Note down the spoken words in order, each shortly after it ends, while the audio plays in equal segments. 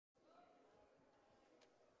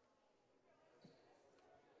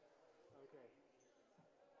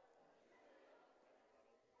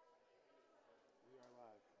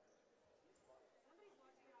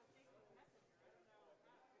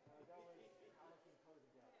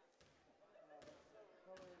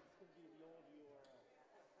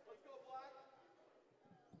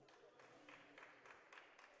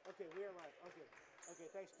Okay, we are live. Okay. Okay,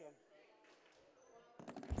 thanks, Ken.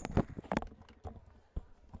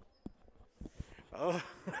 Oh.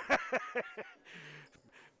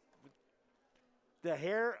 The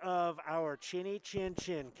hair of our chinny chin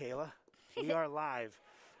chin, Kayla. We are live.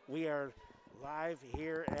 We are live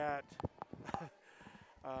here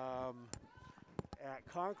um, at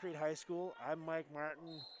Concrete High School. I'm Mike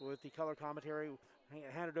Martin with the color commentary.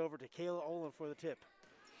 Hand it over to Kayla Olin for the tip.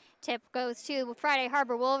 Tip goes to Friday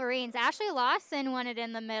Harbor Wolverines. Ashley Lawson won it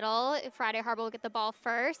in the middle. Friday Harbor will get the ball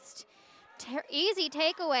first. Easy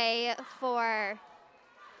takeaway for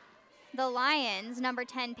the Lions. Number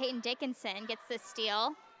 10, Peyton Dickinson, gets the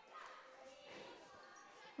steal.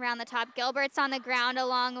 Around the top, Gilbert's on the ground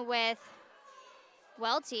along with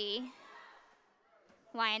Welty.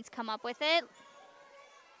 Lions come up with it.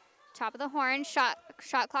 Top of the horn, shot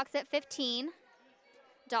clock's at 15.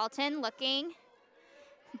 Dalton looking.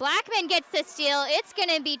 Blackman gets the steal. It's going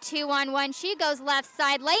to be 2-on-1. She goes left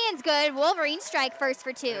side. Lay-in's good. Wolverine strike first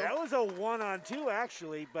for 2. That was a 1-on-2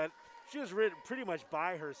 actually, but she was pretty much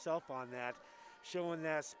by herself on that, showing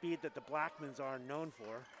that speed that the Blackmans are known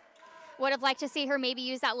for. Would have liked to see her maybe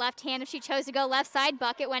use that left hand if she chose to go left side.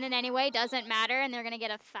 Bucket went in anyway. Doesn't matter, and they're going to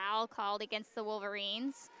get a foul called against the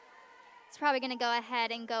Wolverines. It's probably going to go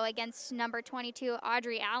ahead and go against number 22,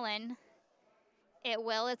 Audrey Allen. It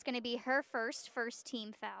will. It's going to be her first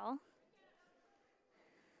team foul.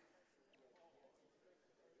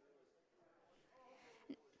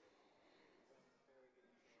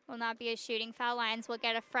 Will not be a shooting foul. Lions will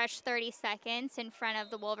get a fresh 30 seconds in front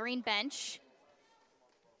of the Wolverine bench.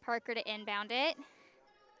 Parker to inbound it.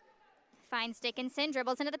 Finds Dickinson,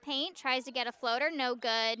 dribbles into the paint, tries to get a floater, no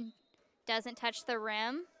good. Doesn't touch the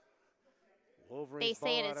rim. Wolverine's they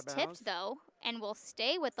say it ball is out of tipped bounds. though, and will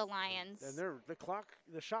stay with the Lions. And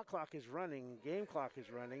the shot clock is running, game clock is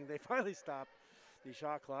running. They finally stopped the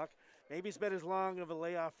shot clock. Maybe it's been as long of a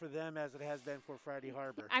layoff for them as it has been for Friday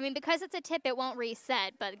Harbor. I mean, because it's a tip, it won't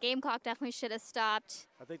reset, but game clock definitely should have stopped.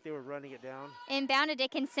 I think they were running it down. Inbound to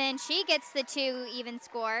Dickinson. She gets the 2 even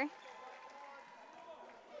score.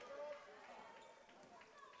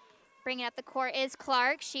 Bringing up the court is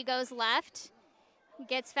Clark. She goes left.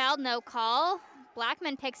 Gets fouled, no call.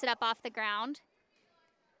 Blackman picks it up off the ground.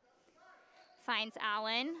 Finds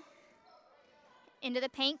Allen. Into the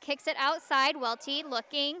paint, kicks it outside. Welty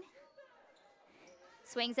looking.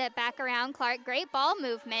 Swings it back around. Clark, great ball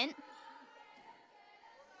movement.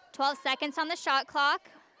 12 seconds on the shot clock.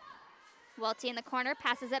 Welty in the corner,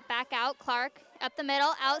 passes it back out. Clark up the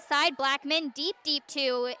middle, outside. Blackman, deep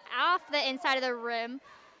 2, off the inside of the rim.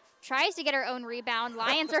 Tries to get her own rebound.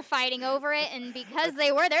 Lions are fighting over it, and because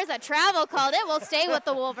there's a travel called. It will stay with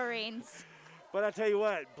the Wolverines. But I tell you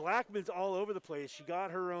what, Blackman's all over the place. She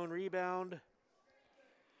got her own rebound.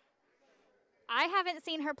 I haven't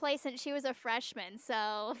seen her play since she was a freshman,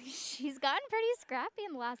 so she's gotten pretty scrappy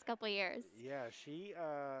in the last couple of years. Yeah, she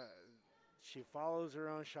follows her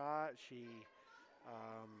own shot. She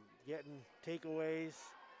getting takeaways.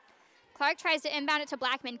 Clark tries to inbound it to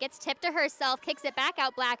Blackman, gets tipped to herself, kicks it back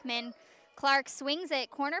out Blackman. Clark swings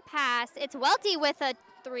it, corner pass. It's Welty with a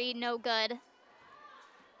 3, no good.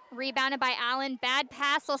 Rebounded by Allen. Bad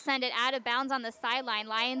pass will send it out of bounds on the sideline.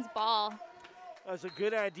 Lions ball. That's a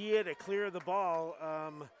good idea to clear the ball.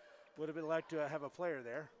 Would have been like to have a player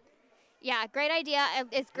there. Yeah, great idea.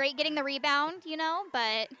 It's great getting the rebound,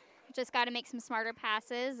 but just got to make some smarter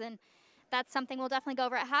passes, and that's something we'll definitely go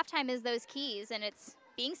over at halftime is those keys, and it's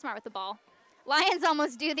being smart with the ball. Lions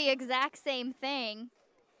almost do the exact same thing.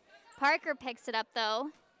 Parker picks it up, though.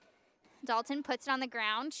 Dalton puts it on the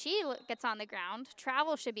ground. She gets on the ground.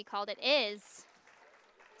 Travel should be called. It is.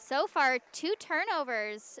 So far, 2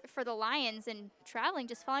 turnovers for the Lions, and traveling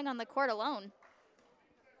just falling on the court alone.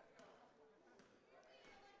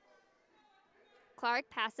 Clark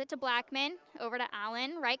pass it to Blackman, over to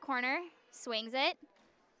Allen, right corner, swings it.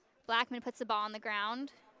 Blackman puts the ball on the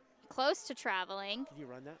ground, close to traveling. Can you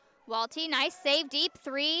run that? Welty, nice save, deep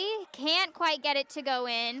 3, can't quite get it to go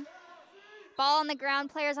in. Ball on the ground,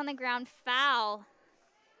 players on the ground, foul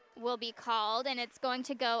will be called, and it's going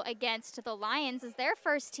to go against the Lions as their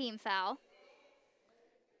first team foul.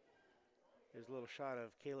 There's a little shot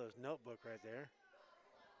of Kayla's notebook right there.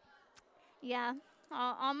 Yeah,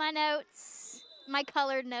 all my notes, my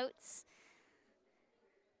colored notes.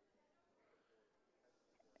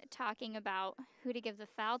 Talking about who to give the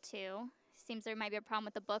foul to. Seems there might be a problem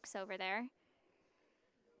with the books over there.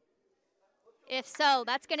 If so,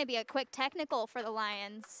 that's going to be a quick technical for the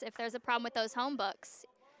Lions if there's a problem with those home books,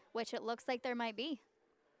 which it looks like there might be.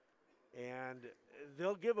 And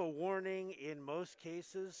they'll give a warning in most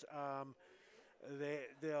cases.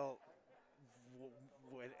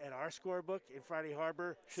 at our scorebook in Friday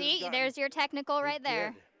Harbor. See, there's your technical right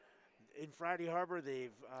there. In Friday Harbor,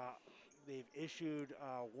 they've issued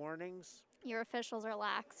warnings. Your officials are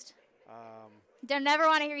laxed. Don't never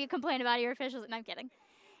want to hear you complain about your officials. No, I'm kidding.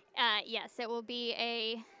 Yes, it will be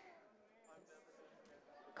a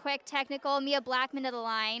quick technical. Mia Blackman to the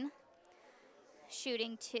line,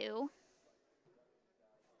 shooting 2.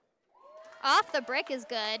 Off the brick is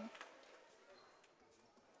good.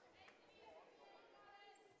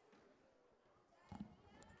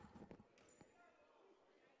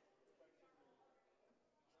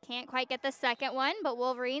 Can't quite get the second one, but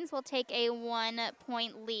Wolverines will take a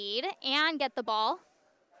 1-point lead and get the ball.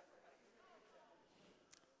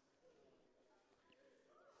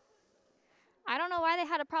 I don't know why they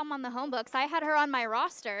had a problem on the home books. I had her on my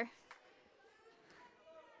roster.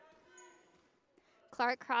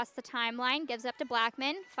 Clark crossed the timeline, gives up to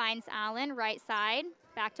Blackman, finds Allen, right side,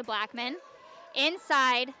 back to Blackman.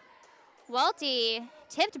 Inside, Welty,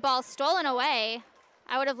 tipped ball stolen away.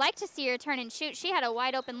 I would have liked to see her turn and shoot. She had a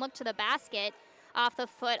wide open look to the basket off the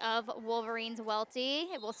foot of Wolverines Welty.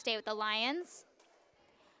 It will stay with the Lions.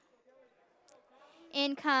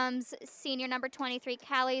 In comes senior number 23,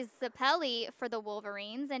 Callie Zappelli for the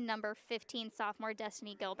Wolverines, and number 15, sophomore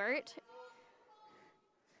Destiny Gilbert.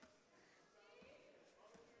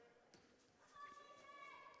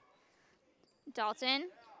 Dalton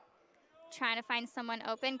trying to find someone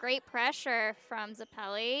open. Great pressure from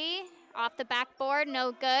Zappelli. Off the backboard,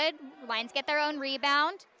 no good. Lions get their own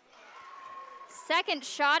rebound. Second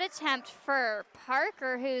shot attempt for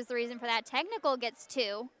Parker, who's the reason for that technical, gets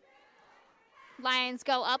 2. Lions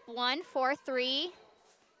go up 1, 4-3.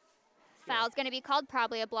 Foul's going to be called,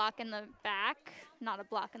 probably a block in the back. Not a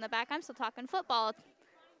block in the back, I'm still talking football.